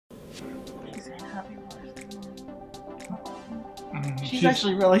She's saying happy Mother's Day. She's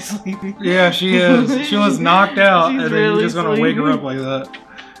actually really sleepy. Yeah, she is. She was knocked out, She's and then really you're just gonna wake her sleepy. up like that.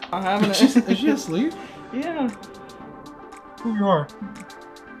 I'm having Is she asleep? Yeah. Who you are?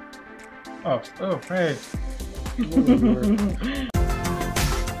 Oh, hey.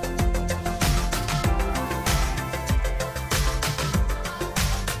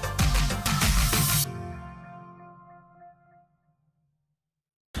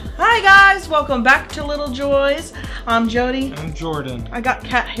 Hi guys, welcome back to Little Joys. I'm Jody. I'm Jordan. I got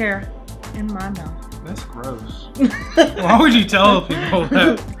cat hair in my mouth. That's gross. Why would you tell people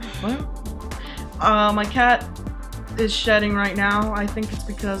that? What? My cat is shedding right now. I think it's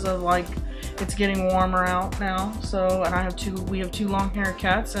because of like it's getting warmer out now. So, and we have two long-haired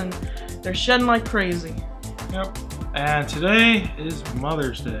cats, and they're shedding like crazy. Yep. And today is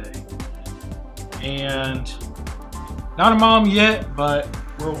Mother's Day, and not a mom yet, but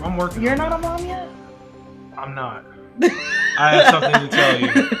I'm working. You're not a mom yet? I'm not. I have something to tell you.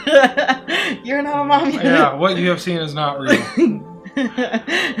 You're not a mom yet? Yeah, what you have seen is not real.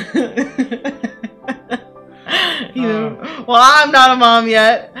 Well, I'm not a mom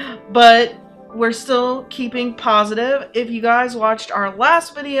yet, but we're still keeping positive. If you guys watched our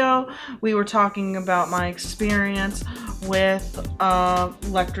last video, we were talking about my experience with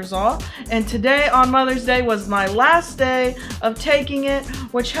Letrozole, and today on Mother's Day was my last day of taking it,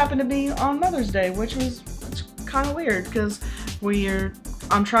 which happened to be on Mother's Day, which was kind of weird because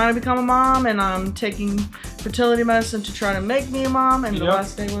I'm trying to become a mom, and I'm taking fertility medicine to try to make me a mom, and the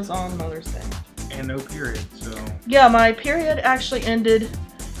last day was on Mother's Day. And no period, so. Yeah, my period actually ended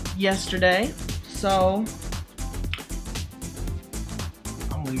yesterday, so.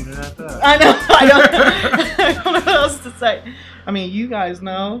 I'm leaving it at that. I know, I don't know what else to say. I mean, you guys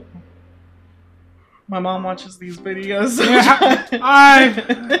know. My mom watches these videos. Yeah,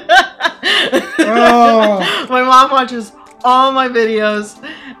 My mom watches all my videos,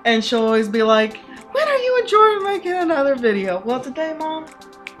 and she'll always be like, when are you enjoying making another video? Well, today, Mom.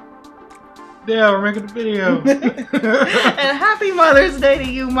 Yeah, we're making a video. And happy Mother's Day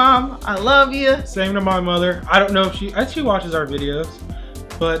to you, Mom. I love you. Same to my mother. I don't know if she watches our videos,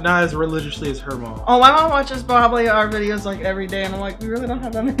 but not as religiously as her mom. Oh, my mom watches probably our videos like every day, and I'm like, we really don't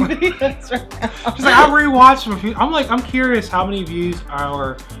have that many videos right now. She's like, I rewatched them. I'm curious how many views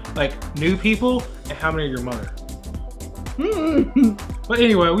are like new people and how many are your mother. But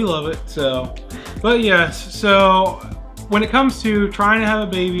anyway, we love it. So, but yes, so when it comes to trying to have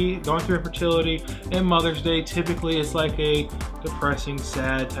a baby, going through infertility, and Mother's Day, typically it's like a depressing,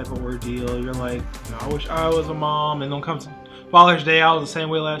 sad type of ordeal. You're like, I wish I was a mom, and then comes Father's Day. I was the same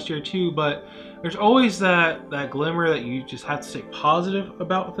way last year too, but there's always that glimmer that you just have to stay positive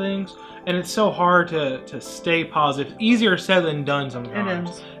about things, and it's so hard to stay positive. Easier said than done sometimes.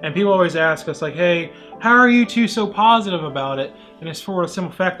 It is. And people always ask us like, hey, how are you two so positive about it? And it's for the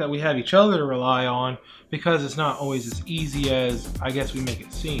simple fact that we have each other to rely on, because it's not always as easy as I guess we make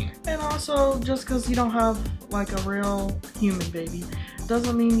it seem. And also, just because you don't have like a real human baby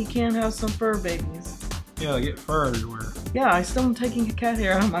doesn't mean you can't have some fur babies. Yeah, they get fur everywhere. Yeah, I still am taking a cat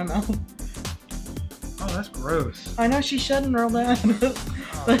hair out of my mouth. Oh, that's gross. I know she's shedding real bad.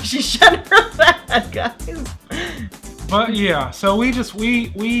 She's shedding real bad, guys. But yeah, so we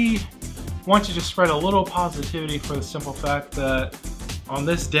want to just spread a little positivity for the simple fact that on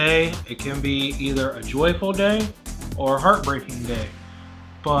this day, it can be either a joyful day or a heartbreaking day.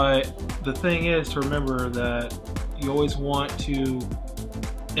 But the thing is to remember that you always want to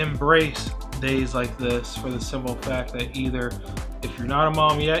embrace days like this for the simple fact that either if you're not a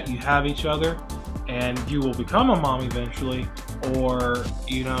mom yet, you have each other and you will become a mom eventually, or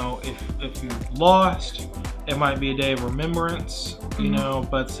if you've lost, it might be a day of remembrance,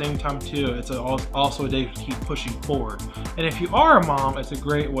 but at the same time too, it's also a day to keep pushing forward. And if you are a mom, it's a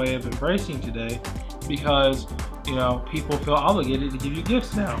great way of embracing today, because people feel obligated to give you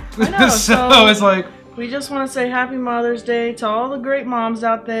gifts now. I know, so it's like, we just want to say happy Mother's Day to all the great moms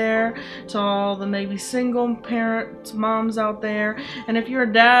out there, to all the maybe single parent moms out there, and if you're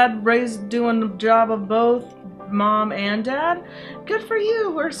a dad doing the job of both mom and dad, good for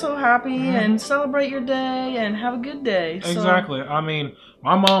you. We're so happy, and celebrate your day and have a good day. Exactly. I mean,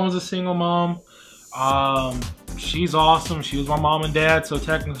 my mom was a single mom. She's awesome. She was my mom and dad, so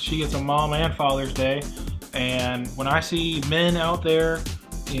technically she gets a mom and Father's Day. And when I see men out there,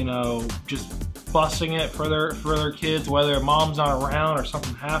 just busting it for their kids, whether mom's not around or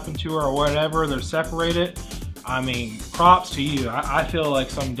something happened to her or whatever, they're separated, I mean, props to you. I feel like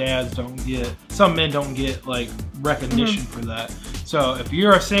some men don't get like recognition for that. So if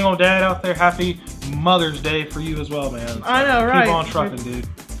you're a single dad out there, happy Mother's Day for you as well, man. So I know, right? Keep on trucking, dude.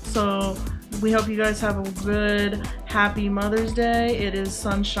 So we hope you guys have a good, happy Mother's Day. It is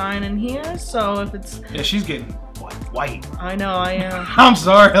sunshine in here, so if it's... Yeah, she's getting white. I know, I am. I'm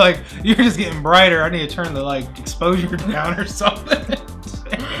sorry, like, you're just getting brighter. I need to turn the, like, exposure down or something.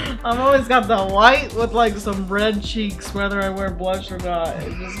 I've always got the white with, like, some red cheeks, whether I wear blush or not.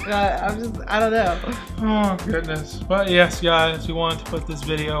 It just got, I don't know. Oh, goodness. But yes, guys, we wanted to put this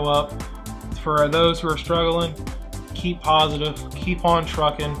video up. For those who are struggling, keep positive, keep on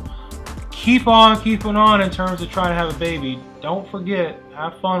trucking, keep on keeping on in terms of trying to have a baby. Don't forget,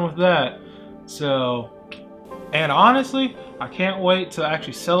 have fun with that. So, and honestly, I can't wait to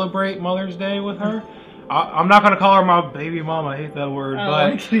actually celebrate Mother's Day with her. I'm not going to call her my baby mom, I hate that word,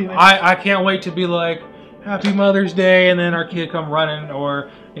 but I can't wait to be like, Happy Mother's Day, and then our kid come running, or,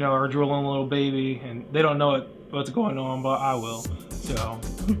 you know, our drooling little baby, and they don't know what's going on, but I will. So,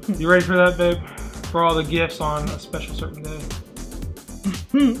 you ready for that, babe? For all the gifts on a special certain day?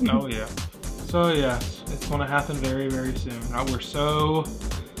 Oh, yeah. So, yes, it's going to happen very, very soon. We're so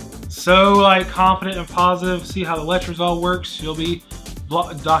like confident and positive. See how the letrozole works. She'll be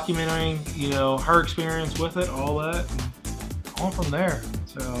documenting, you know, her experience with it, all that, and on from there.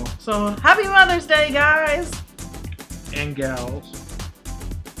 So happy Mother's Day, guys and gals.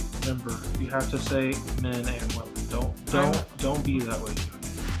 Remember, you have to say men and women. Don't be that way.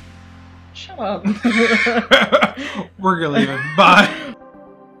 Shut up. We're gonna leave it. Bye.